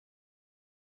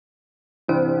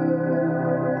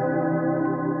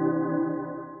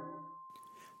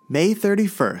May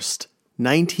 31st,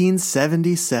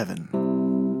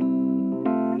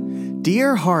 1977.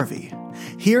 Dear Harvey,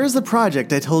 here is the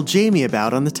project I told Jamie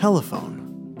about on the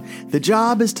telephone. The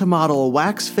job is to model a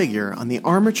wax figure on the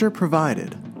armature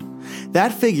provided.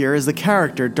 That figure is the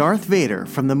character Darth Vader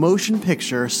from the motion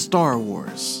picture Star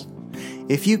Wars.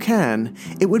 If you can,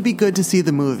 it would be good to see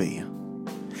the movie.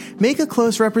 Make a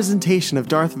close representation of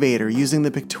Darth Vader using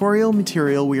the pictorial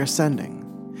material we are sending.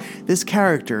 This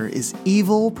character is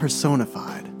evil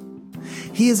personified.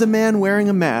 He is a man wearing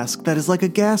a mask that is like a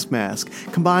gas mask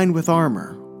combined with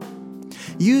armor.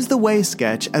 Use the way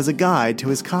sketch as a guide to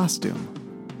his costume.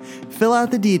 Fill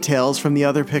out the details from the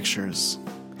other pictures.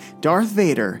 Darth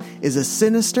Vader is a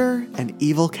sinister and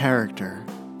evil character.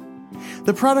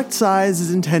 The product size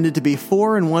is intended to be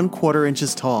 4 1/4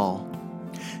 inches tall.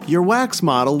 Your wax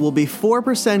model will be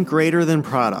 4% greater than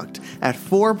product at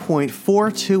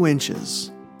 4.42 inches.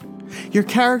 Your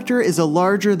character is a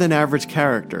larger than average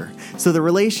character, so the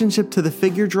relationship to the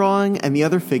figure drawing and the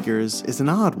other figures is an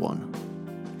odd one.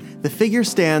 The figure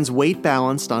stands weight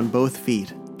balanced on both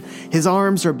feet. His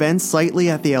arms are bent slightly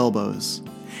at the elbows.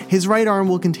 His right arm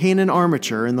will contain an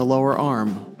armature in the lower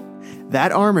arm.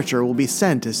 That armature will be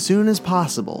sent as soon as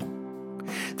possible.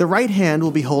 The right hand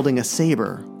will be holding a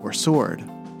saber or sword.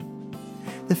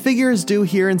 The figure is due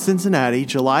here in Cincinnati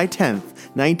July 10th,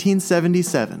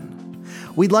 1977.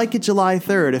 We'd like it July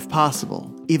 3rd if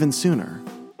possible, even sooner.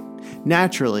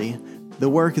 Naturally, the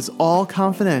work is all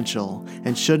confidential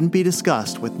and shouldn't be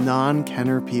discussed with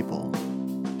non-Kenner people.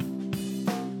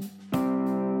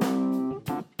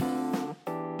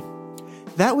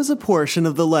 That was a portion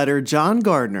of the letter John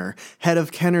Gardner, head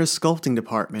of Kenner's sculpting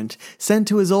department, sent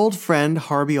to his old friend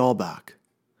Harvey Albach.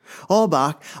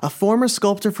 Albach, a former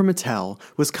sculptor from Mattel,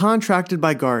 was contracted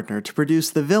by Gardner to produce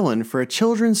the villain for a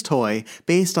children's toy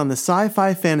based on the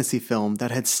sci-fi fantasy film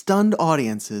that had stunned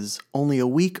audiences only a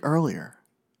week earlier.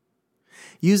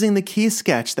 Using the key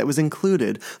sketch that was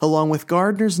included along with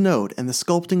Gardner's note and the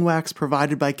sculpting wax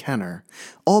provided by Kenner,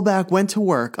 Albach went to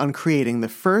work on creating the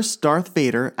first Darth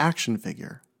Vader action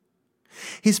figure.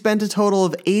 He spent a total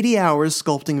of 80 hours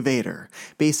sculpting Vader,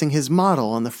 basing his model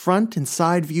on the front and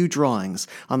side view drawings,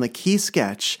 on the key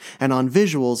sketch, and on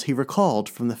visuals he recalled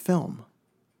from the film.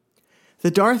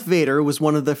 The Darth Vader was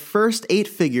one of the first 8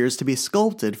 figures to be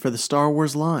sculpted for the Star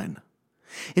Wars line.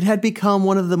 It had become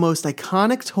one of the most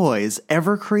iconic toys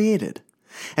ever created,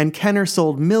 and Kenner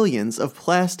sold millions of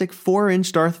plastic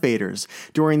 4-inch Darth Vaders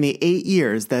during the 8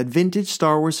 years that vintage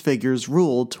Star Wars figures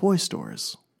ruled toy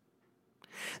stores.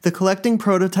 The Collecting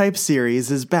Prototype series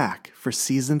is back for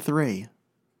Season 3.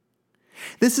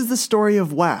 This is the story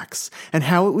of wax and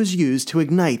how it was used to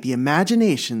ignite the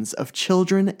imaginations of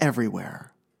children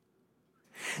everywhere.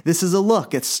 This is a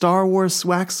look at Star Wars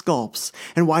wax sculpts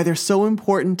and why they're so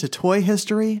important to toy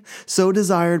history, so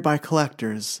desired by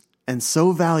collectors, and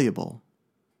so valuable.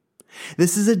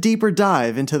 This is a deeper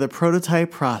dive into the prototype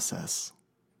process.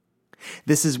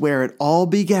 This is where it all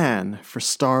began for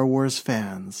Star Wars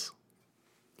fans.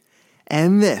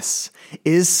 And this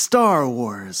is Star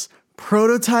Wars,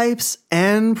 Prototypes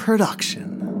and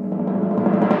Production.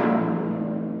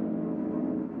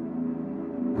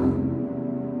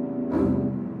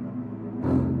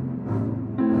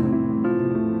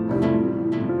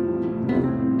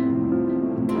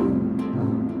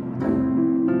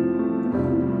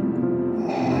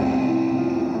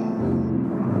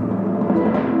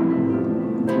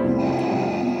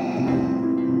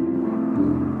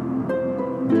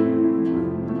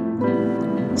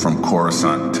 From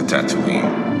Coruscant to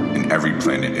Tatooine, and every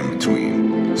planet in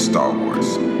between, Star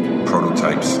Wars,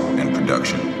 Prototypes and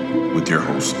Production, with your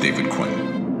host, David Quinn.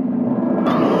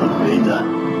 Vader.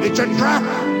 It's a trap!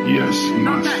 Yes,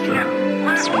 Master.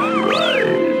 Right.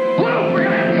 Whoa, we're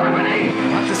gonna have company!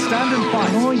 Have to stand and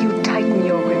fight. The more you tighten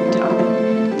your grip, Tom,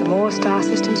 the more star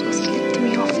systems will slip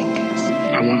through your fingers.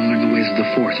 I want to learn the ways of the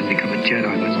Force and become a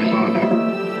Jedi like my father.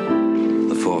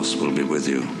 The Force will be with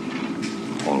you,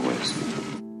 always.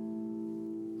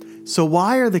 So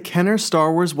why are the Kenner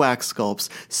Star Wars wax sculpts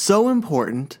so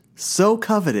important, so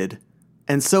coveted,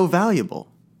 and so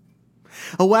valuable?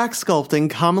 A wax sculpting,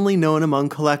 commonly known among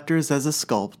collectors as a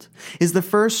sculpt, is the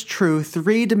first true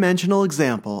 3-dimensional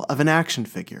example of an action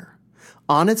figure,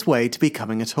 on its way to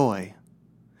becoming a toy.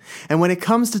 And when it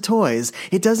comes to toys,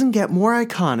 it doesn't get more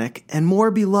iconic and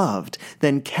more beloved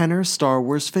than Kenner Star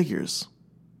Wars figures.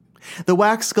 The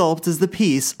wax sculpt is the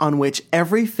piece on which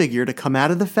every figure to come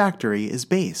out of the factory is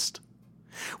based.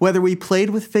 Whether we played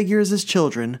with figures as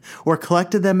children or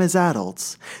collected them as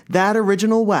adults, that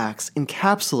original wax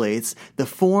encapsulates the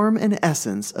form and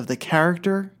essence of the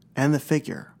character and the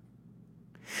figure.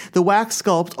 The wax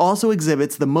sculpt also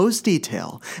exhibits the most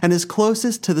detail and is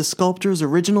closest to the sculptor's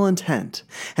original intent,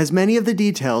 as many of the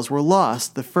details were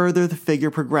lost the further the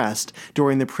figure progressed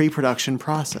during the pre-production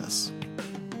process.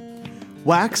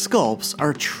 Wax sculpts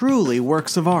are truly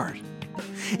works of art.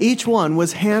 Each one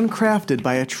was handcrafted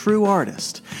by a true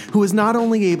artist, who was not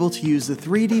only able to use the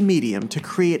 3D medium to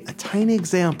create a tiny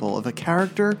example of a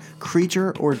character,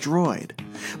 creature, or droid,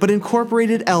 but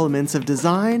incorporated elements of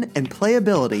design and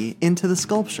playability into the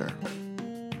sculpture.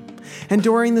 And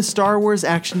during the Star Wars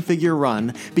action figure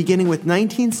run, beginning with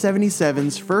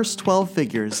 1977's first 12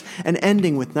 figures and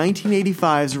ending with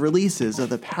 1985's releases of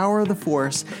the Power of the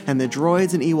Force and the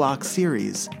Droids and Ewoks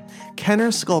series,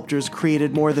 Kenner sculptors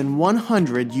created more than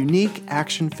 100 unique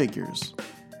action figures.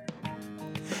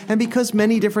 And because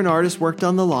many different artists worked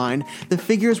on the line, the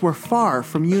figures were far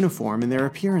from uniform in their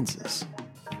appearances.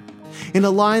 In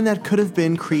a line that could have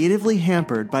been creatively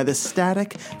hampered by the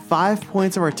static 5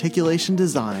 points of articulation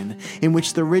design in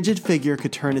which the rigid figure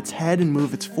could turn its head and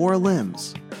move its 4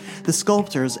 limbs, the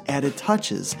sculptors added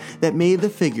touches that made the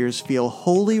figures feel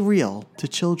wholly real to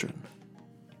children.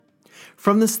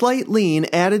 From the slight lean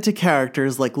added to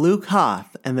characters like Luke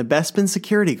Hoth and the Bespin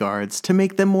security guards to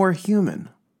make them more human.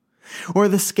 Or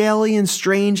the scaly and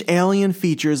strange alien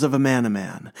features of a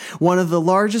Manaman, one of the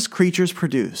largest creatures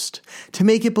produced, to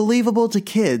make it believable to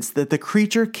kids that the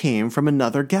creature came from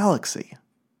another galaxy.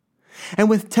 And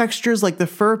with textures like the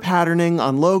fur patterning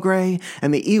on Logray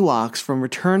and the Ewoks from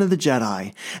Return of the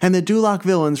Jedi, and the Dulak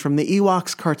villains from the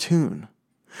Ewoks cartoon.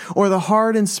 Or the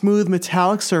hard and smooth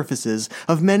metallic surfaces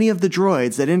of many of the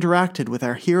droids that interacted with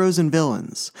our heroes and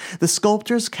villains, the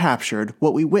sculptors captured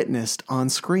what we witnessed on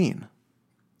screen.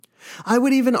 I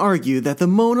would even argue that the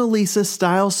Mona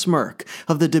Lisa-style smirk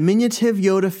of the diminutive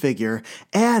Yoda figure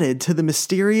added to the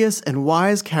mysterious and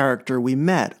wise character we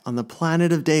met on the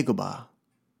planet of Dagobah.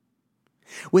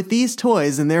 With these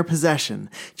toys in their possession,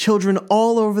 children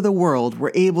all over the world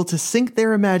were able to sink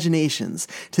their imaginations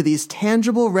to these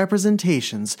tangible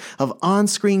representations of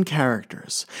on-screen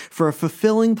characters for a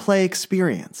fulfilling play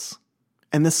experience,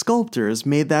 and the sculptors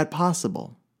made that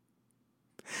possible.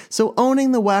 So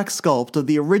owning the wax sculpt of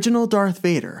the original Darth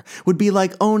Vader would be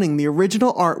like owning the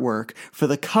original artwork for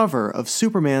the cover of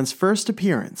Superman's first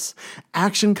appearance,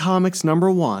 Action Comics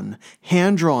 #1,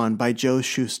 hand-drawn by Joe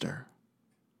Shuster.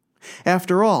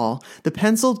 After all, the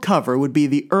penciled cover would be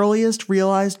the earliest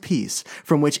realized piece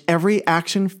from which every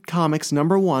Action Comics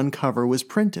 #1 cover was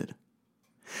printed.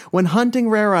 When hunting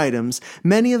rare items,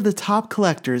 many of the top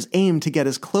collectors aim to get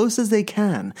as close as they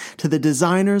can to the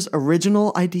designer's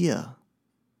original idea.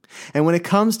 And when it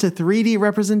comes to 3D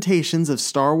representations of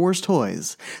Star Wars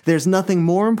toys, there's nothing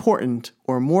more important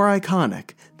or more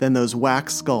iconic than those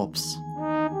wax sculpts.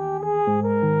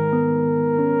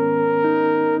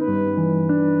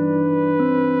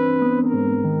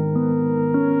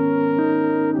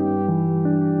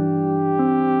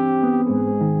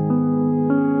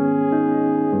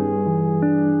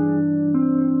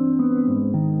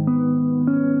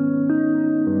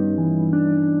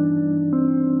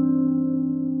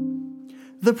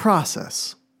 The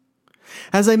process.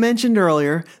 As I mentioned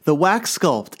earlier, the wax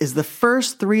sculpt is the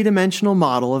first three-dimensional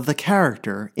model of the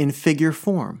character in figure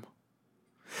form.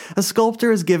 A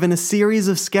sculptor is given a series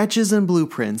of sketches and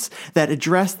blueprints that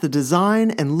address the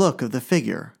design and look of the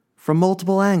figure from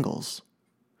multiple angles.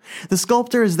 The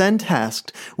sculptor is then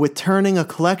tasked with turning a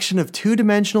collection of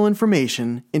two-dimensional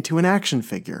information into an action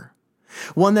figure,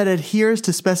 one that adheres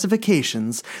to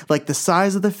specifications like the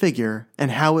size of the figure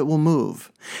and how it will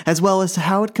move, as well as to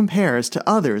how it compares to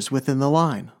others within the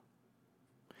line.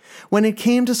 When it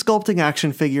came to sculpting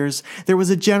action figures, there was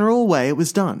a general way it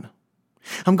was done.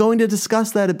 I'm going to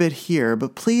discuss that a bit here,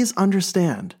 but please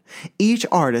understand, each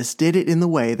artist did it in the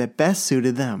way that best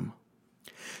suited them.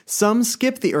 Some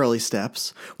skipped the early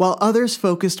steps, while others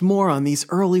focused more on these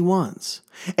early ones,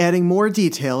 adding more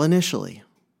detail initially.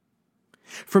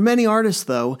 For many artists,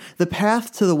 though, the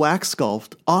path to the wax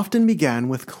sculpt often began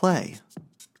with clay.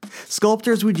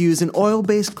 Sculptors would use an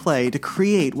oil-based clay to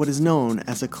create what is known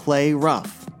as a clay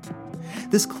rough.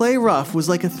 This clay rough was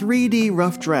like a 3D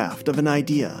rough draft of an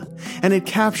idea, and it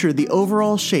captured the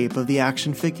overall shape of the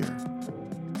action figure.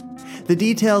 The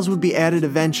details would be added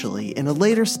eventually in a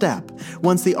later step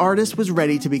once the artist was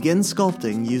ready to begin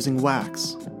sculpting using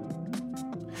wax.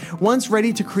 Once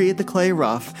ready to create the clay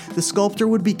rough, the sculptor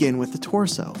would begin with the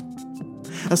torso.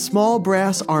 A small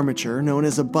brass armature known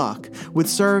as a buck would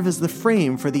serve as the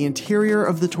frame for the interior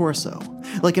of the torso,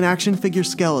 like an action figure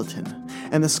skeleton,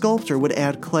 and the sculptor would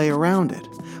add clay around it,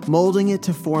 molding it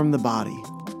to form the body.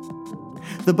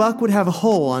 The buck would have a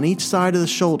hole on each side of the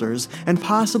shoulders and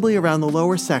possibly around the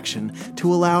lower section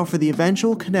to allow for the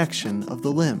eventual connection of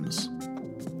the limbs.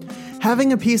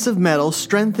 Having a piece of metal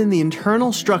strengthened the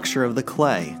internal structure of the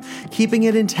clay, keeping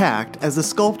it intact as the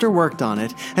sculptor worked on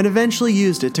it and eventually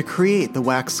used it to create the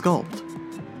wax sculpt.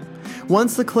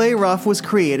 Once the clay rough was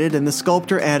created and the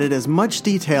sculptor added as much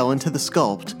detail into the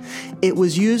sculpt, it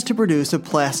was used to produce a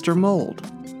plaster mold.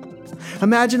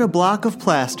 Imagine a block of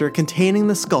plaster containing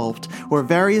the sculpt or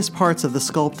various parts of the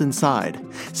sculpt inside,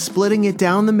 splitting it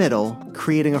down the middle,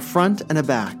 creating a front and a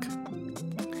back.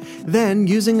 Then,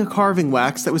 using a carving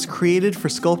wax that was created for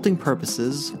sculpting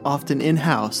purposes, often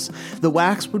in-house, the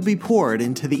wax would be poured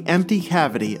into the empty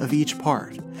cavity of each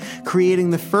part,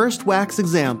 creating the first wax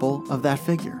example of that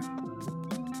figure.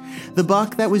 The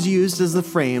buck that was used as the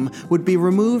frame would be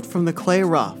removed from the clay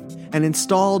rough and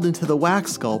installed into the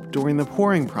wax sculpt during the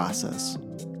pouring process.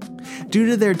 Due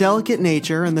to their delicate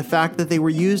nature and the fact that they were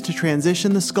used to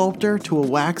transition the sculptor to a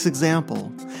wax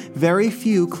example, very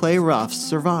few clay roughs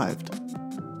survived.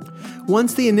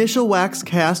 Once the initial wax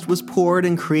cast was poured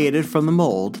and created from the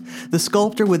mold, the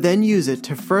sculptor would then use it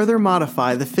to further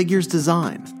modify the figure's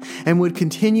design and would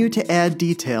continue to add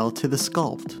detail to the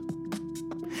sculpt.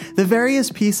 The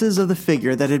various pieces of the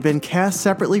figure that had been cast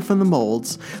separately from the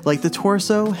molds, like the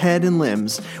torso, head, and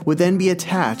limbs, would then be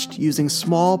attached using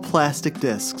small plastic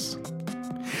discs.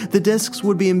 The discs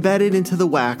would be embedded into the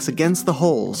wax against the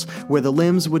holes where the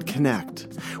limbs would connect,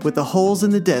 with the holes in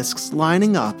the discs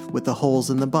lining up with the holes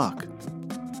in the buck.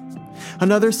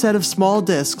 Another set of small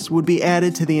discs would be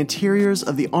added to the interiors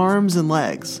of the arms and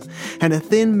legs, and a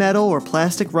thin metal or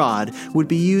plastic rod would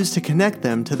be used to connect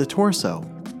them to the torso.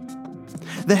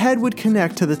 The head would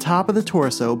connect to the top of the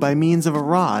torso by means of a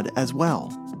rod as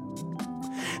well.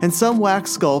 And some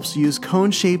wax sculpts use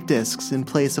cone-shaped discs in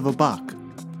place of a buck.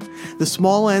 The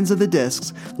small ends of the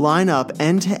discs line up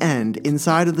end to end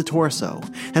inside of the torso,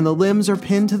 and the limbs are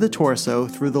pinned to the torso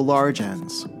through the large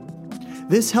ends.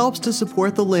 This helps to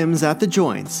support the limbs at the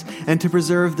joints and to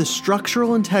preserve the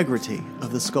structural integrity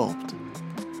of the sculpt.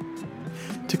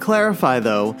 To clarify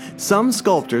though, some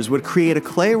sculptors would create a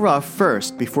clay rough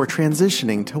first before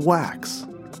transitioning to wax.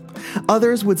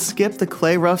 Others would skip the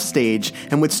clay rough stage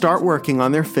and would start working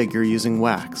on their figure using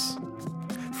wax.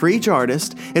 For each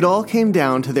artist, it all came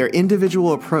down to their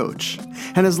individual approach,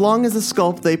 and as long as the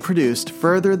sculpt they produced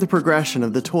furthered the progression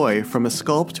of the toy from a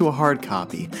sculpt to a hard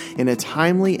copy in a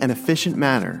timely and efficient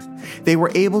manner, they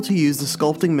were able to use the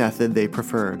sculpting method they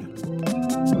preferred.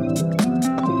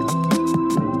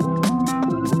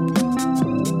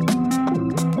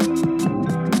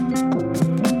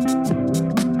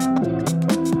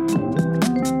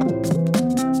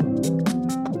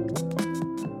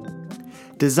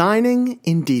 Designing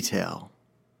in detail.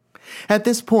 At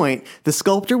this point, the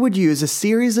sculptor would use a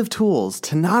series of tools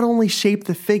to not only shape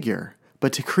the figure,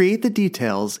 but to create the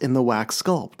details in the wax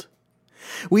sculpt.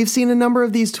 We've seen a number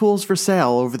of these tools for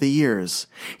sale over the years,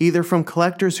 either from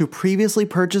collectors who previously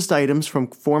purchased items from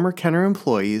former Kenner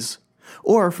employees,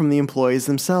 or from the employees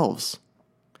themselves.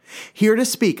 Here to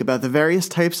speak about the various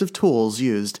types of tools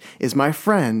used is my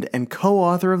friend and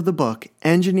co-author of the book,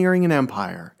 Engineering an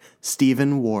Empire,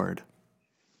 Stephen Ward.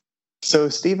 So,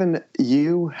 Stephen,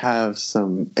 you have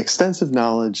some extensive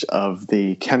knowledge of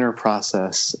the Kenner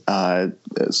process,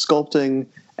 sculpting,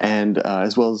 and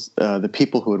as well as the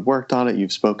people who had worked on it.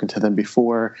 You've spoken to them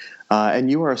before,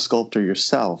 and you are a sculptor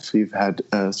yourself. You've had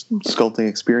sculpting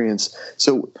experience.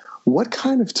 So, what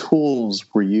kind of tools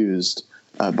were used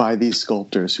by these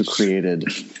sculptors who created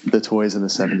the toys in the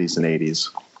 70s and 80s?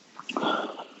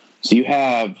 So you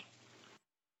have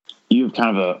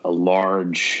kind of a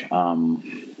large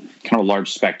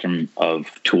spectrum of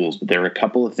tools, but there are a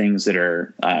couple of things that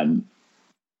are going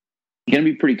to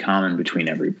be pretty common between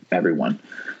everyone.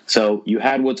 So you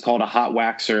had what's called a hot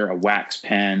waxer, a wax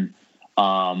pen.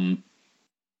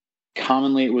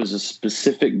 Commonly, it was a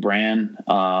specific brand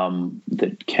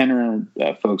that Kenner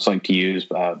folks like to use,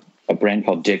 a brand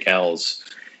called Dick Ells.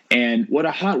 And what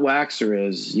a hot waxer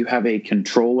is, you have a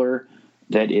controller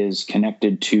that is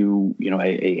connected to,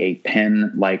 a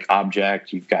pen-like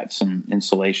object. You've got some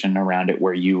insulation around it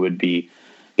where you would be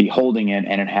holding it,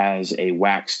 and it has a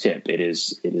wax tip. It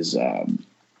is an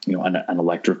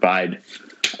electrified.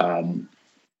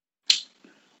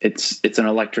 It's an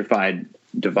electrified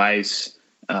device.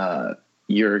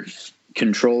 Your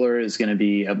controller is going to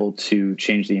be able to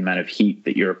change the amount of heat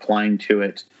that you're applying to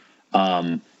it.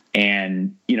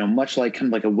 And, much like kind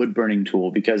of like a wood burning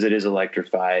tool, because it is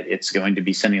electrified, it's going to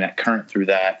be sending that current through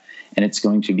that, and it's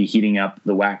going to be heating up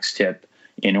the wax tip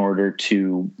in order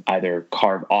to either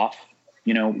carve off,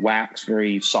 wax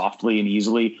very softly and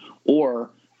easily, or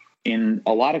in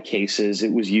a lot of cases,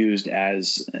 it was used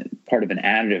as part of an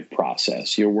additive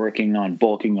process. You're working on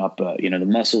bulking up, the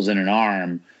muscles in an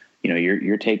arm.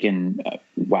 You're taking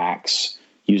wax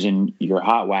using your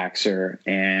hot waxer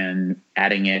and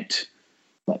adding it,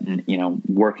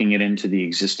 working it into the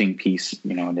existing piece,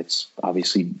 and it's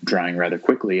obviously drying rather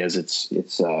quickly as it's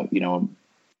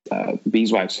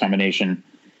beeswax combination,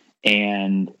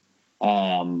 and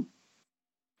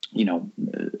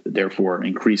therefore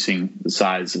increasing the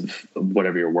size of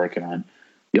whatever you're working on.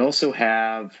 You also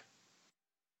have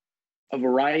a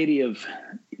variety of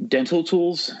dental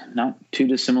tools, not too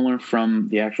dissimilar from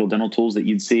the actual dental tools that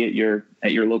you'd see at your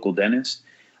local dentist.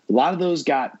 A lot of those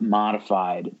got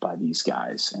modified by these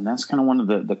guys, and that's kind of one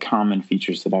of the common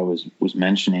features that I was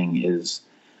mentioning is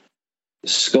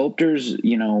sculptors,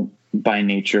 by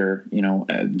nature,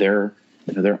 they're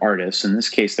artists. In this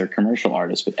case, they're commercial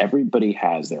artists, but everybody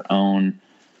has their own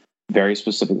very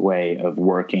specific way of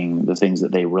working the things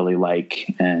that they really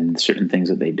like and certain things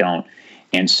that they don't.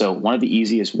 And so one of the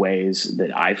easiest ways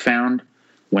that I found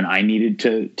when I needed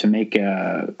to make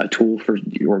a tool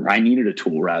I needed a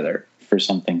tool rather for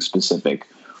something specific,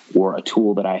 or a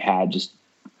tool that I had just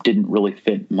didn't really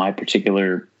fit my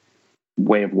particular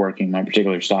way of working, my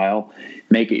particular style,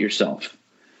 make it yourself.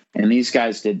 And these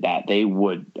guys did that. They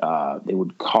would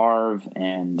carve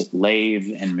and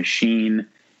lathe and machine,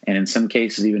 and in some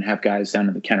cases even have guys down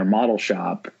at the Kenner Model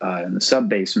Shop in the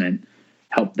sub-basement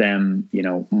help them,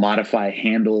 modify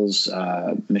handles,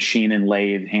 machine and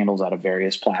lathe handles out of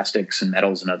various plastics and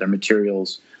metals and other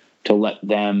materials to let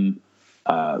them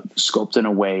sculpt in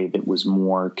a way that was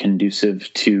more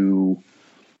conducive to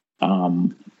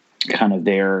kind of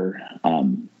their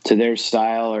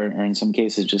style, or in some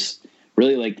cases just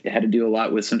really it had to do a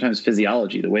lot with sometimes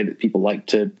physiology. The way that people like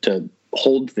to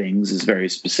hold things is very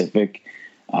specific,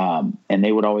 and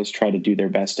they would always try to do their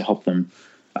best to help them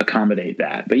accommodate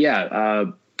that. But yeah,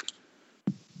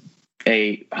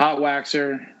 a hot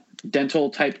waxer, dental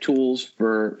type tools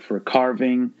for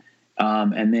carving,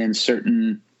 and then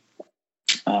certain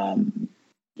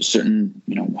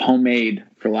homemade,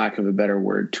 for lack of a better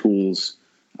word, tools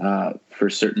for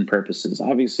certain purposes.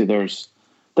 Obviously, there's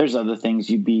other things.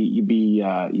 You'd be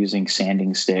using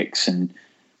sanding sticks and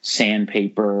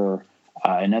sandpaper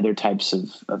and other types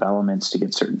of elements to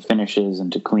get certain finishes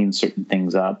and to clean certain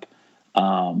things up.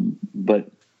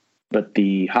 But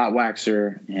the hot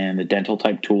waxer and the dental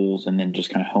type tools, and then just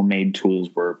kind of homemade tools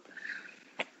were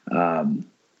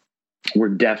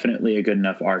definitely a good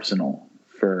enough arsenal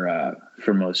for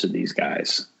most of these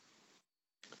guys.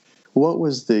 What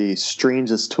was the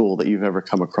strangest tool that you've ever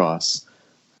come across?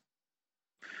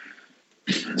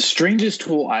 The strangest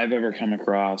tool I've ever come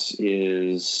across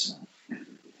is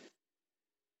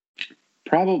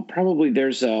probably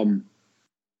there's a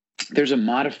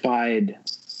modified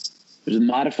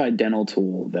dental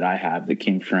tool that I have that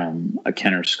came from a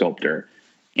Kenner sculptor,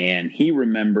 and he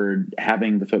remembered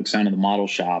having the folks down in the model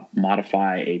shop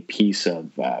modify a piece of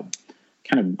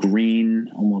kind of green,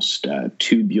 almost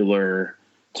tubular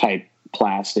type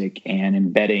plastic, and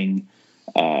embedding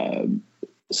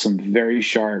some very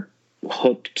sharp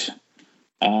hooked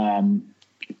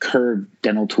curved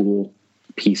dental tool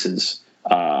pieces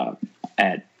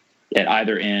at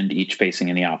either end, each facing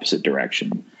in the opposite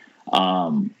direction.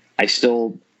 I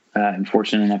still am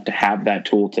fortunate enough to have that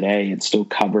tool today. It's still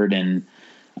covered in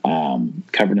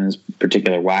this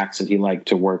particular wax that he liked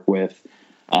to work with.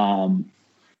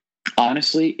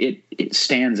 Honestly, it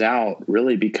stands out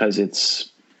really because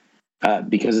it's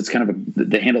kind of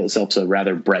the handle itself is a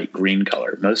rather bright green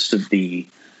color. Most of the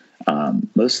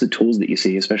tools that you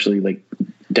see, especially like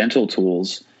dental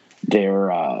tools,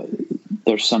 they're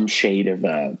some shade of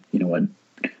a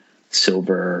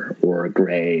silver or a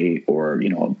gray or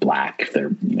a black.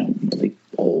 They're really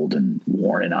old and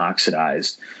worn and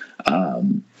oxidized.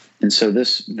 And so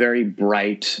this very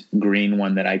bright green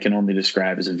one that I can only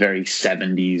describe as a very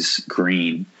 70s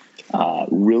green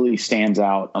really stands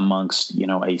out amongst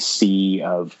a sea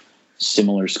of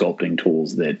similar sculpting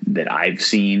tools that I've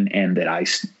seen and that I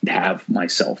have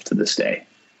myself to this day.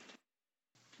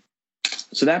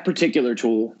 So that particular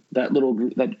tool, that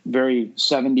very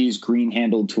 70s green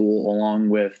handled tool, along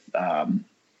with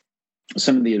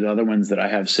some of the other ones that I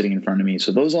have sitting in front of me.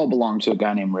 So those all belong to a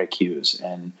guy named Rick Hughes.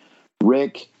 And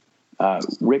Rick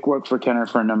worked for Kenner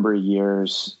for a number of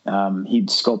years. He'd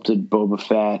sculpted Boba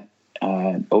Fett,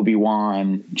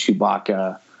 Obi-Wan,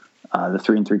 Chewbacca, the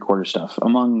 3 3/4 stuff,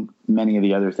 among many of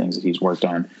the other things that he's worked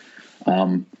on.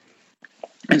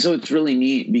 And so it's really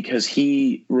neat because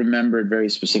he remembered very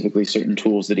specifically certain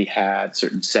tools that he had,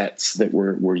 certain sets that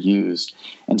were used.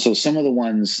 And so some of the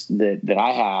ones that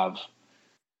I have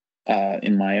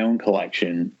in my own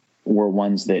collection were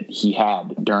ones that he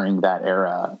had during that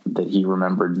era that he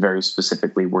remembered very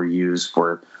specifically were used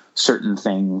for certain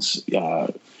things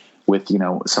with,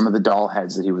 some of the doll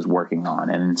heads that he was working on.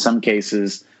 And in some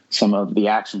cases, some of the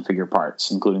action figure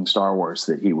parts, including Star Wars,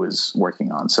 that he was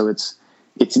working on. So it's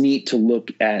neat to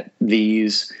look at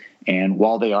these. And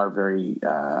while they are very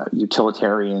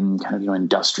utilitarian, kind of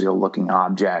industrial-looking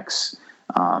objects,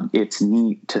 it's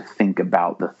neat to think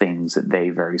about the things that they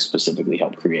very specifically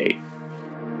helped create.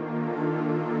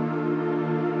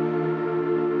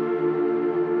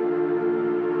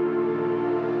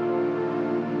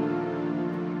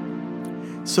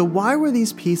 So why were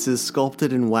these pieces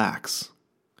sculpted in wax?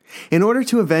 In order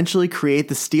to eventually create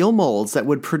the steel molds that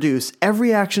would produce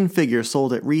every action figure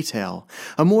sold at retail,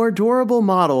 a more durable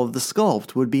model of the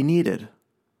sculpt would be needed.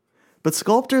 But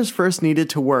sculptors first needed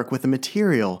to work with a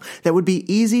material that would be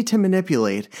easy to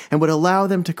manipulate and would allow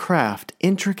them to craft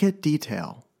intricate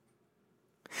detail.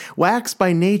 Wax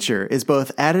by nature is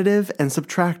both additive and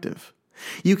subtractive.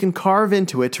 You can carve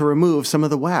into it to remove some of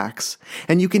the wax,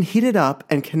 and you can heat it up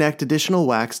and connect additional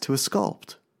wax to a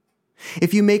sculpt.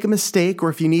 If you make a mistake or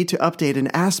if you need to update an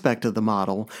aspect of the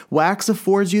model, wax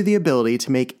affords you the ability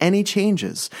to make any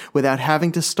changes without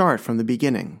having to start from the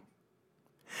beginning.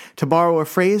 To borrow a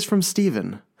phrase from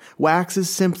Stephen, wax is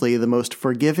simply the most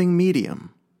forgiving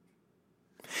medium.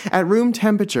 At room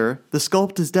temperature, the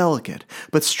sculpt is delicate,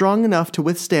 but strong enough to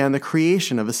withstand the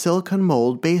creation of a silicone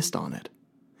mold based on it.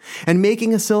 And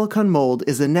making a silicone mold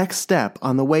is the next step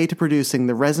on the way to producing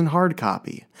the resin hard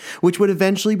copy, which would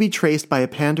eventually be traced by a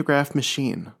pantograph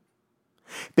machine.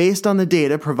 Based on the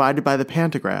data provided by the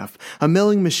pantograph, a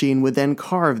milling machine would then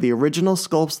carve the original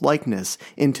sculpt's likeness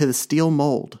into the steel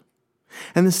mold.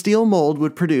 And the steel mold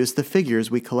would produce the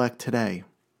figures we collect today.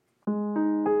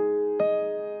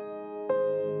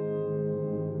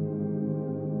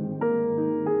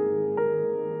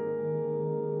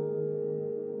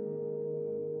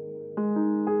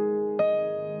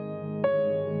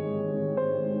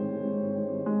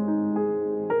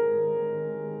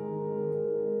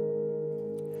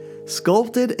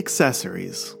 Sculpted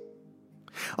accessories.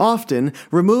 Often,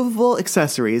 removable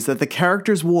accessories that the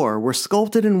characters wore were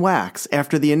sculpted in wax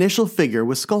after the initial figure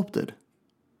was sculpted.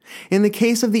 In the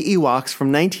case of the Ewoks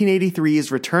from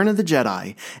 1983's Return of the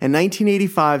Jedi and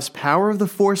 1985's Power of the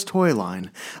Force toy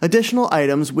line, additional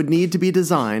items would need to be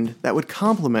designed that would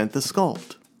complement the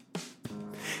sculpt.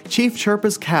 Chief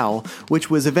Chirpa's cowl, which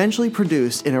was eventually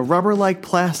produced in a rubber-like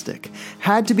plastic,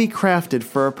 had to be crafted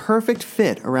for a perfect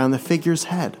fit around the figure's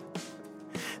head.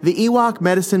 The Ewok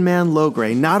Medicine Man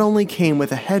Logray not only came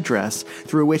with a headdress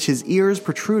through which his ears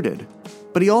protruded,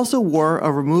 but he also wore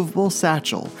a removable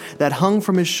satchel that hung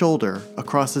from his shoulder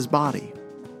across his body.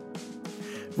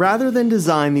 Rather than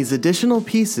design these additional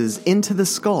pieces into the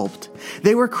sculpt,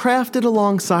 they were crafted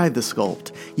alongside the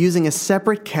sculpt using a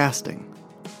separate casting.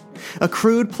 A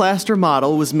crude plaster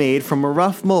model was made from a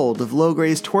rough mold of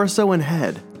Logray's torso and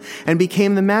head, and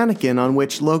became the mannequin on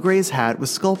which Logray's hat was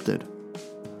sculpted.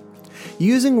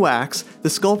 Using wax,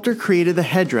 the sculptor created the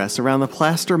headdress around the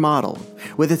plaster model,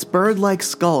 with its bird-like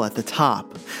skull at the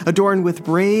top, adorned with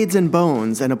braids and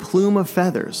bones and a plume of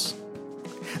feathers.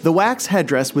 The wax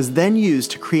headdress was then used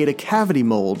to create a cavity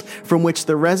mold from which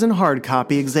the resin hard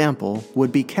copy example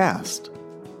would be cast.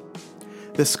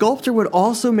 The sculptor would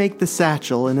also make the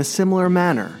satchel in a similar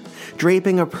manner,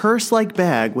 draping a purse-like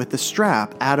bag with the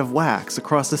strap out of wax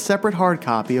across a separate hard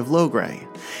copy of Logray,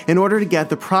 in order to get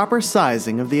the proper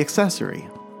sizing of the accessory.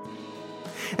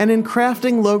 And in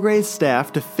crafting Logray's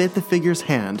staff to fit the figure's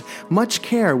hand, much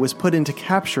care was put into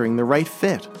capturing the right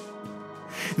fit.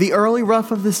 The early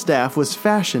ruff of the staff was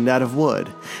fashioned out of wood,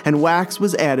 and wax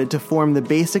was added to form the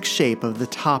basic shape of the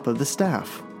top of the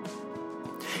staff.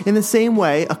 In the same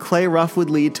way a clay ruff would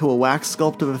lead to a wax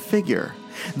sculpt of a figure,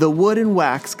 the wood and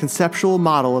wax conceptual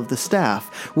model of the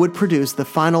staff would produce the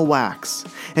final wax,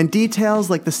 and details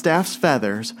like the staff's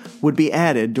feathers would be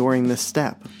added during this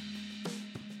step.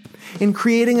 In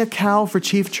creating a cowl for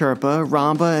Chief Chirpa,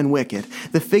 Ramba, and Wicket,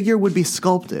 the figure would be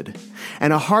sculpted,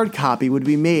 and a hard copy would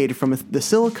be made from the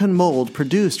silicone mold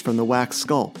produced from the wax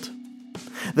sculpt.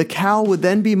 The cowl would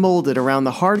then be molded around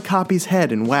the hard copy's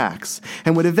head in wax,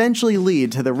 and would eventually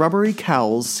lead to the rubbery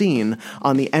cowls seen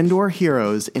on the Endor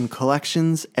heroes in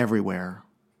collections everywhere.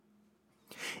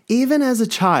 Even as a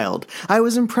child, I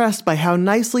was impressed by how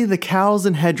nicely the cowls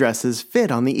and headdresses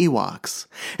fit on the Ewoks,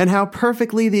 and how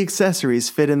perfectly the accessories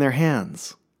fit in their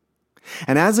hands.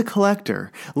 And as a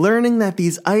collector, learning that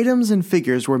these items and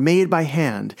figures were made by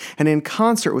hand and in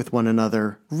concert with one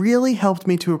another really helped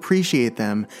me to appreciate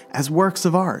them as works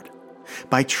of art,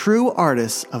 by true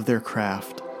artists of their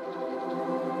craft.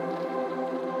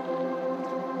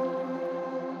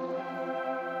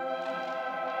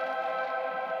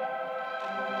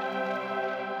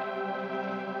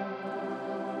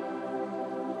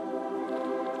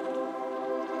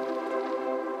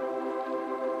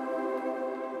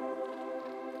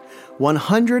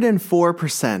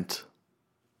 104%.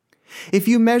 If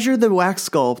you measure the wax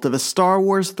sculpt of a Star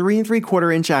Wars 3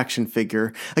 3/4-inch action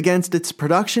figure against its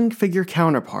production figure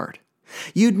counterpart,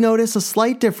 you'd notice a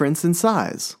slight difference in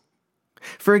size.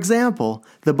 For example,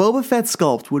 the Boba Fett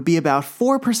sculpt would be about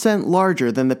 4%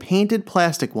 larger than the painted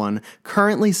plastic one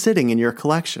currently sitting in your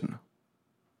collection.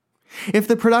 If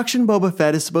the production Boba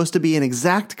Fett is supposed to be an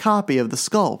exact copy of the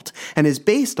sculpt and is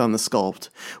based on the sculpt,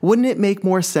 wouldn't it make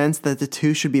more sense that the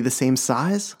two should be the same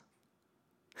size?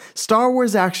 Star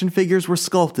Wars action figures were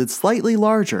sculpted slightly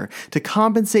larger to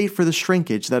compensate for the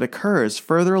shrinkage that occurs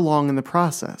further along in the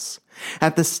process,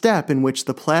 at the step in which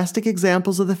the plastic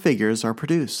examples of the figures are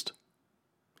produced.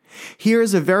 Here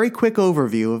is a very quick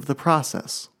overview of the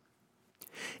process.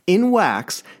 In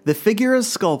wax, the figure is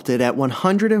sculpted at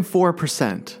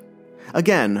 104%.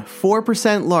 Again,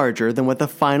 4% larger than what the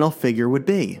final figure would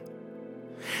be.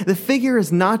 The figure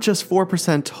is not just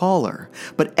 4% taller,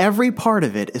 but every part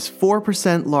of it is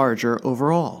 4% larger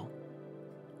overall.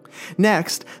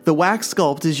 Next, the wax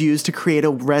sculpt is used to create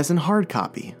a resin hard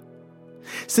copy.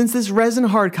 Since this resin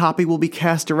hard copy will be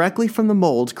cast directly from the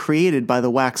mold created by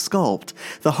the wax sculpt,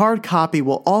 the hard copy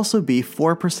will also be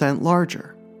 4%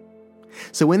 larger.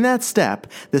 So in that step,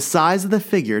 the size of the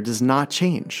figure does not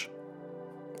change.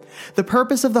 The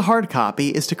purpose of the hard copy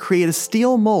is to create a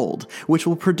steel mold which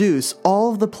will produce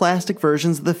all of the plastic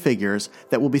versions of the figures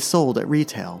that will be sold at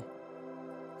retail.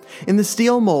 In the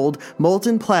steel mold,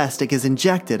 molten plastic is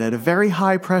injected at a very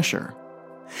high pressure.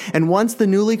 And once the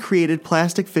newly created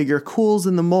plastic figure cools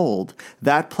in the mold,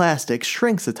 that plastic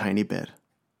shrinks a tiny bit.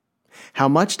 How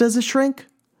much does it shrink?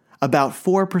 About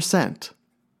 4%.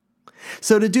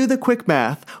 So to do the quick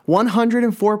math,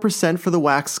 104% for the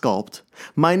wax sculpt,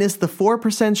 minus the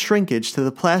 4% shrinkage to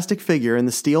the plastic figure in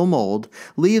the steel mold,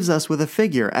 leaves us with a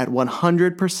figure at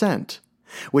 100%,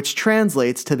 which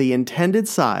translates to the intended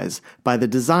size by the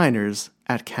designers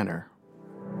at Kenner.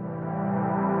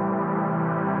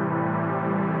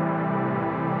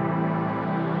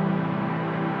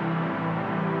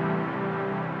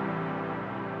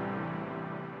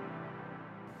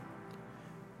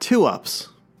 Two-ups.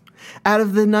 Out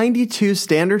of the 92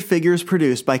 standard figures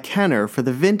produced by Kenner for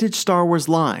the vintage Star Wars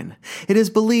line, it is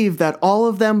believed that all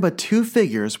of them but 2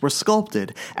 figures were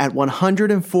sculpted at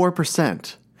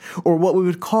 104%, or what we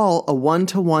would call a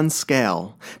 1-to-1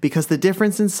 scale, because the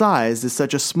difference in size is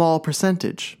such a small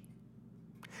percentage.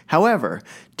 However,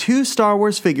 2 Star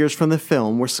Wars figures from the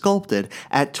film were sculpted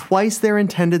at twice their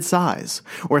intended size,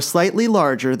 or slightly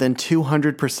larger than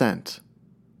 200%.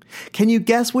 Can you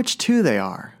guess which 2 they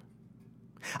are?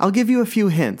 I'll give you a few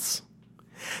hints.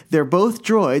 They're both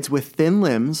droids with thin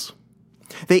limbs.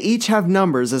 They each have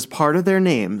numbers as part of their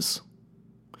names.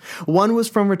 One was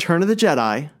from Return of the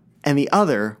Jedi, and the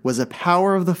other was a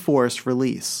Power of the Force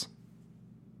release.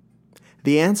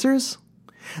 The answers?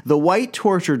 The white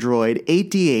torture droid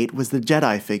 8D8 was the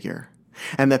Jedi figure,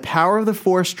 and the Power of the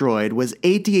Force droid was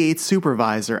 8D8's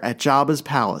supervisor at Jabba's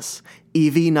palace,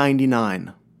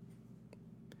 EV-99.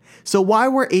 So why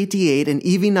were 8D8 and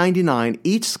EV-99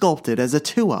 each sculpted as a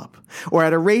 2-up, or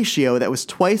at a ratio that was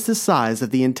twice the size of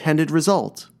the intended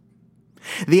result?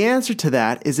 The answer to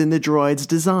that is in the droids'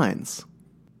 designs.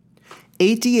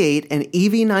 8D8 and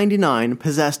EV-99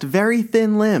 possessed very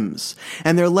thin limbs,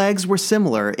 and their legs were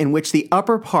similar in which the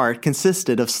upper part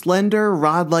consisted of slender,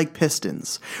 rod-like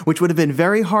pistons, which would have been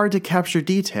very hard to capture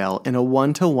detail in a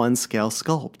 1-to-1 scale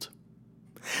sculpt.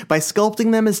 By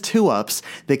sculpting them as 2-ups,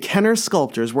 the Kenner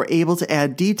sculptors were able to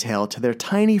add detail to their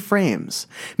tiny frames,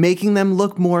 making them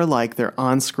look more like their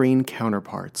on-screen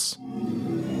counterparts.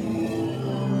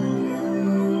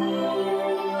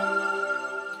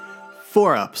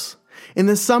 Four-ups. In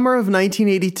the summer of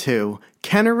 1982,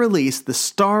 Kenner released the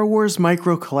Star Wars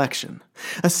Micro Collection,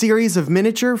 a series of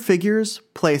miniature figures,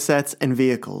 playsets, and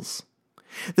vehicles.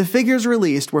 The figures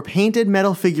released were painted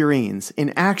metal figurines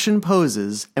in action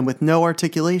poses and with no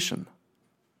articulation.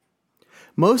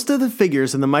 Most of the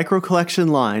figures in the Micro Collection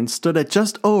line stood at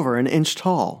just over an inch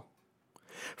tall.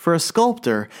 For a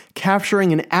sculptor,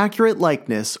 capturing an accurate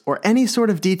likeness or any sort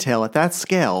of detail at that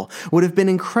scale would have been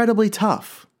incredibly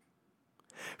tough.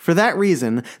 For that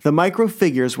reason, the micro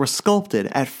figures were sculpted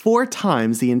at 4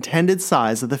 times the intended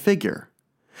size of the figure,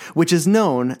 which is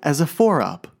known as a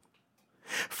 4-up.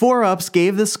 4-ups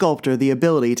gave the sculptor the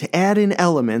ability to add in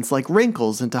elements like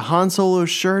wrinkles into Han Solo's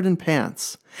shirt and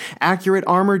pants, accurate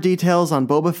armor details on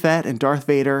Boba Fett and Darth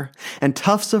Vader, and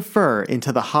tufts of fur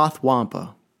into the Hoth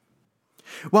Wampa.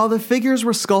 While the figures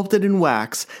were sculpted in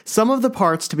wax, some of the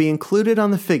parts to be included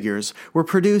on the figures were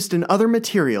produced in other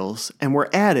materials and were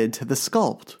added to the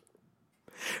sculpt.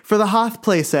 For the Hoth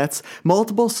playsets,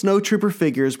 multiple snowtrooper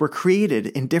figures were created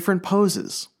in different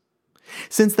poses.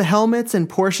 Since the helmets and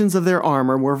portions of their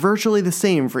armor were virtually the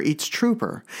same for each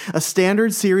trooper, a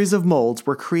standard series of molds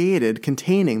were created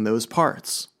containing those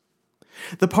parts.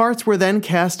 The parts were then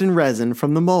cast in resin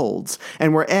from the molds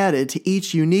and were added to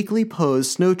each uniquely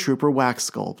posed snowtrooper wax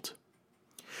sculpt.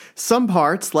 Some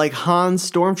parts, like Han's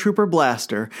Stormtrooper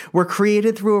blaster, were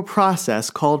created through a process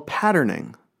called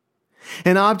patterning.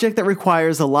 An object that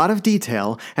requires a lot of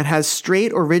detail and has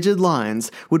straight or rigid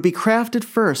lines would be crafted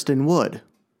first in wood.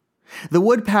 The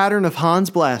wood pattern of Han's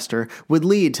blaster would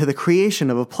lead to the creation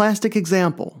of a plastic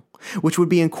example, which would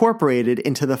be incorporated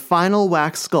into the final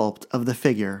wax sculpt of the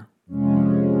figure.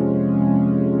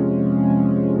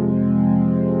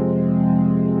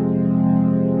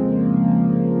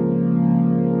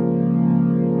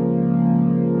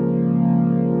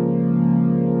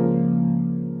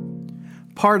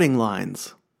 Parting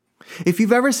lines. If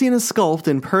you've ever seen a sculpt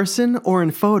in person or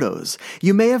in photos,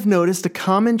 you may have noticed a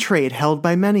common trait held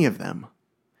by many of them.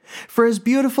 For as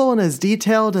beautiful and as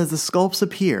detailed as the sculpts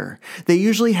appear, they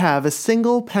usually have a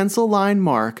single pencil line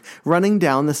mark running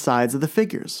down the sides of the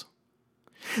figures.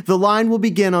 The line will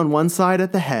begin on one side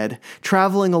at the head,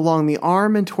 traveling along the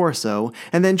arm and torso,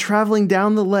 and then traveling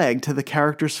down the leg to the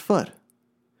character's foot.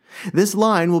 This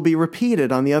line will be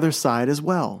repeated on the other side as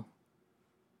well.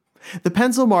 The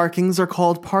pencil markings are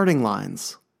called parting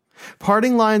lines.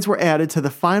 Parting lines were added to the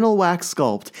final wax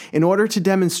sculpt in order to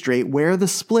demonstrate where the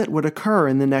split would occur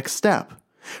in the next step,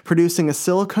 producing a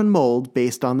silicone mold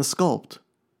based on the sculpt.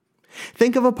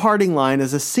 Think of a parting line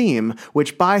as a seam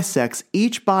which bisects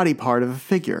each body part of a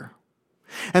figure.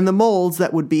 And the molds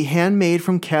that would be handmade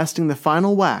from casting the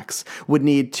final wax would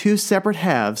need two separate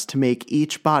halves to make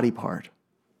each body part.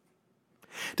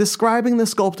 Describing the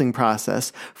sculpting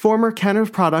process, former Kenner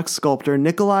Products sculptor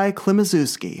Nikolai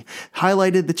Klimaszewski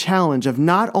highlighted the challenge of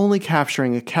not only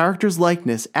capturing a character's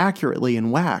likeness accurately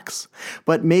in wax,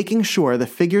 but making sure the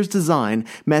figure's design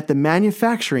met the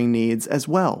manufacturing needs as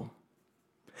well.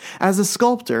 As a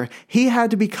sculptor, he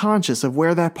had to be conscious of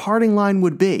where that parting line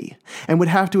would be, and would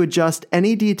have to adjust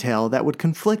any detail that would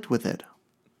conflict with it.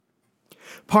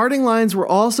 Parting lines were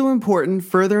also important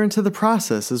further into the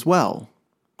process as well.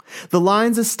 The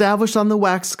lines established on the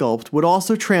wax sculpt would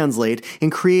also translate in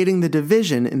creating the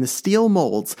division in the steel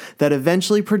molds that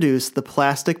eventually produced the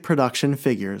plastic production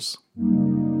figures.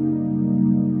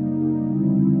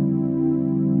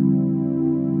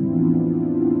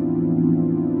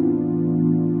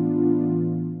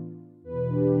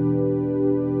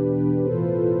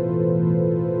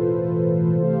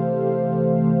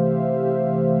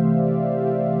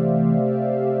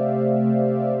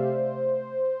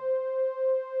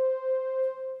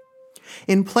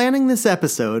 In planning this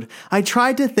episode, I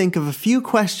tried to think of a few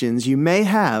questions you may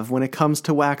have when it comes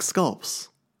to wax sculpts.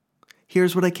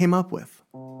 Here's what I came up with.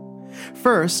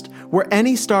 First, were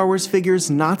any Star Wars figures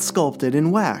not sculpted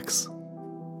in wax?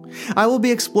 I will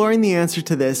be exploring the answer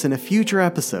to this in a future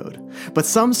episode, but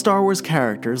some Star Wars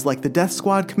characters like the Death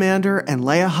Squad Commander and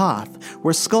Leia Hoth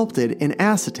were sculpted in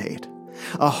acetate,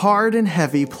 a hard and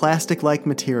heavy plastic-like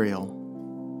material.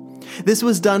 This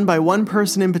was done by one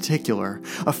person in particular,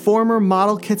 a former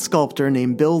model kit sculptor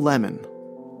named Bill Lemon.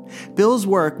 Bill's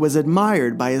work was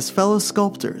admired by his fellow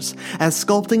sculptors, as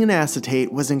sculpting in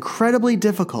acetate was incredibly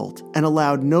difficult and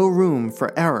allowed no room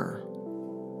for error.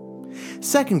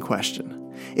 Second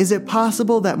question, is it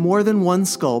possible that more than one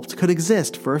sculpt could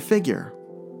exist for a figure?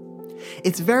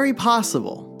 It's very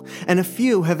possible, and a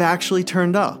few have actually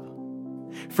turned up.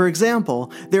 For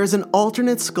example, there is an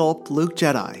alternate sculpt Luke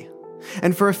Jedi.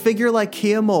 And for a figure like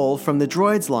Kia Mole from the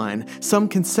Droids line, some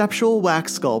conceptual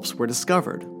wax sculpts were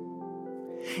discovered.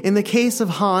 In the case of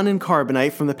Han and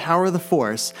Carbonite from The Power of the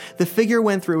Force, the figure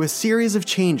went through a series of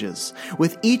changes,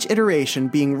 with each iteration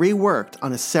being reworked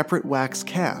on a separate wax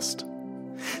cast.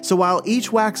 So while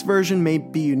each wax version may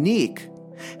be unique,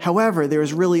 however, there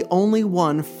is really only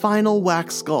one final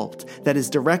wax sculpt that is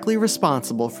directly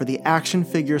responsible for the action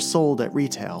figure sold at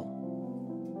retail.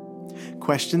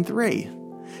 Question 3.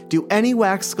 Do any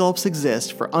wax sculpts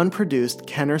exist for unproduced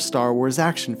Kenner Star Wars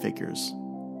action figures?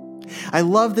 I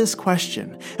love this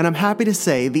question, and I'm happy to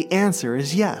say the answer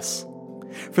is yes.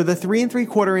 For the 3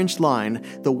 3/4-inch line,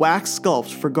 the wax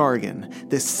sculpt for Gargan,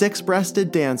 this 6-breasted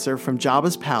dancer from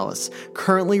Jabba's palace,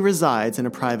 currently resides in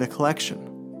a private collection.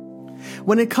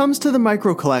 When it comes to the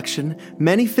micro collection,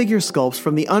 many figure sculpts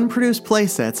from the unproduced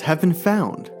playsets have been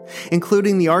found,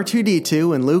 including the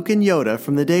R2-D2 and Luke and Yoda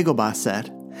from the Dagobah set,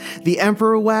 the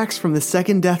Emperor wax from the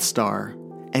second Death Star,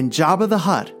 and Jabba the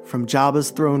Hutt from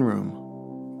Jabba's throne room.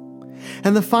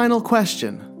 And the final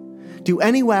question, Do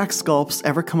any wax sculpts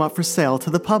ever come up for sale to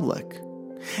the public?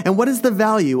 And what is the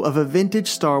value of a vintage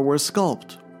Star Wars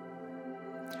sculpt?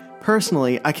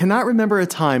 Personally, I cannot remember a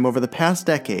time over the past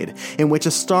decade in which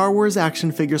a Star Wars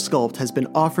action figure sculpt has been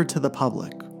offered to the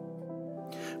public.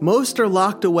 Most are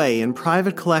locked away in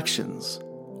private collections,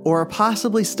 or are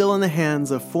possibly still in the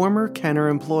hands of former Kenner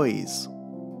employees.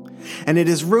 And it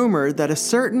is rumored that a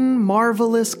certain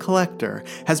marvelous collector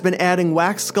has been adding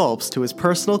wax sculpts to his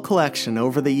personal collection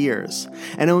over the years,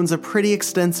 and owns a pretty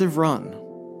extensive run.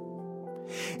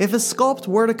 If a sculpt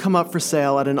were to come up for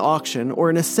sale at an auction or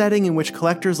in a setting in which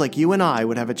collectors like you and I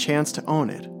would have a chance to own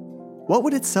it, what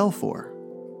would it sell for?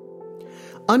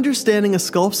 Understanding a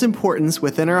sculpt's importance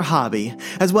within our hobby,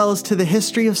 as well as to the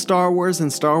history of Star Wars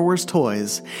and Star Wars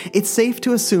toys, it's safe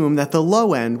to assume that the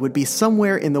low end would be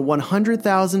somewhere in the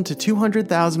 $100,000 to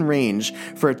 $200,000 range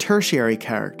for a tertiary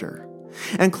character,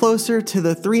 and closer to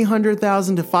the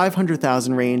 $300,000 to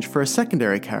 $500,000 range for a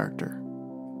secondary character.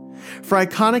 For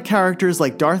iconic characters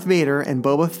like Darth Vader and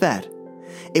Boba Fett,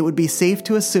 it would be safe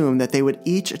to assume that they would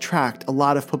each attract a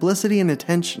lot of publicity and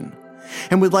attention,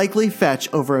 and would likely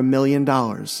fetch over $1 million.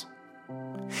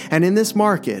 And in this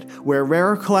market, where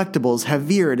rarer collectibles have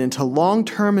veered into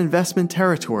long-term investment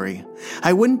territory,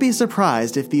 I wouldn't be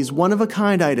surprised if these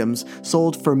one-of-a-kind items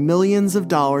sold for millions of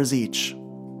dollars each.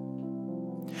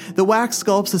 The wax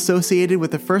sculpts associated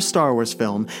with the first Star Wars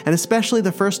film, and especially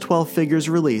the first 12 figures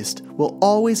released, will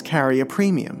always carry a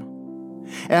premium.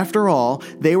 After all,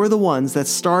 they were the ones that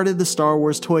started the Star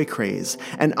Wars toy craze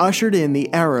and ushered in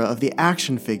the era of the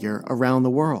action figure around the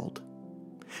world.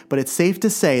 But it's safe to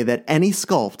say that any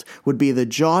sculpt would be the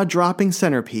jaw-dropping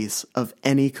centerpiece of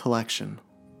any collection.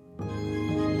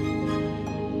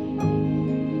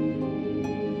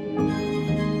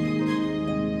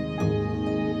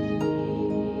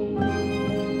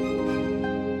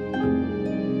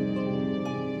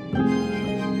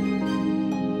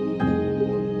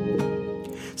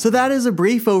 So that is a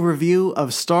brief overview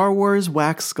of Star Wars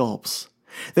wax sculpts,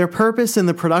 their purpose in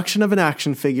the production of an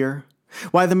action figure,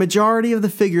 why the majority of the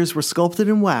figures were sculpted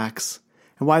in wax,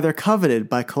 and why they're coveted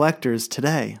by collectors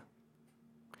today.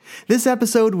 This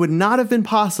episode would not have been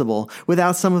possible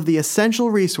without some of the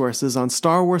essential resources on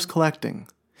Star Wars collecting,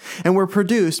 and were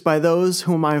produced by those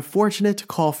whom I am fortunate to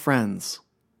call friends.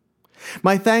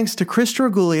 My thanks to Chris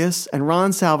Dragoulias and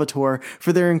Ron Salvatore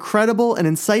for their incredible and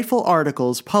insightful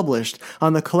articles published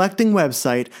on the collecting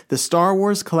website, the Star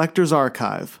Wars Collectors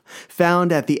Archive,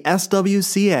 found at the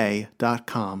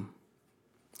swca.com.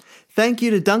 Thank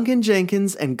you to Duncan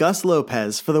Jenkins and Gus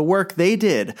Lopez for the work they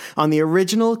did on the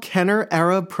original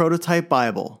Kenner-era prototype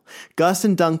Bible, Gus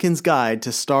and Duncan's Guide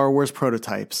to Star Wars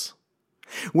Prototypes.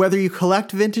 Whether you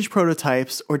collect vintage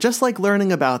prototypes or just like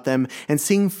learning about them and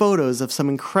seeing photos of some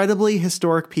incredibly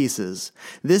historic pieces,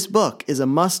 this book is a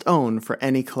must-own for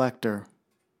any collector.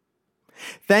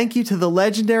 Thank you to the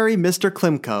legendary Mr.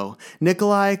 Klimko,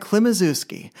 Nikolai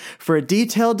Klimaszewski, for a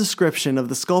detailed description of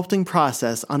the sculpting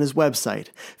process on his website,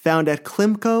 found at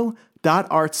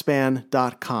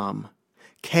klimko.artspan.com.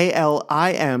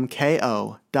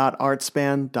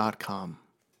 KLIMKO.artspan.com.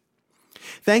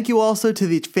 Thank you also to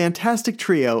the fantastic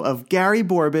trio of Gary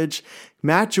Borbage,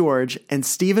 Matt George, and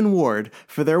Stephen Ward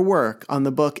for their work on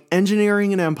the book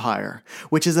Engineering an Empire,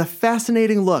 which is a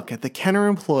fascinating look at the Kenner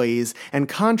employees and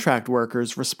contract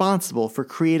workers responsible for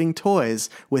creating toys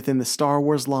within the Star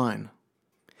Wars line.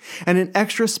 And an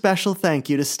extra special thank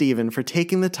you to Stephen for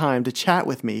taking the time to chat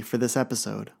with me for this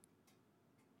episode.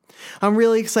 I'm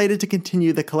really excited to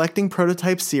continue the Collecting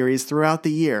Prototypes series throughout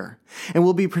the year, and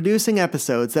we'll be producing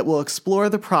episodes that will explore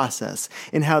the process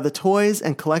in how the toys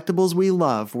and collectibles we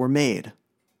love were made.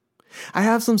 I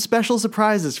have some special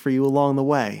surprises for you along the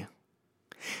way.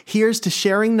 Here's to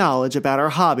sharing knowledge about our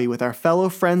hobby with our fellow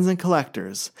friends and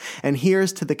collectors, and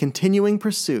here's to the continuing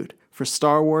pursuit for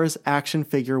Star Wars action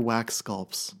figure wax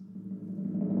sculpts.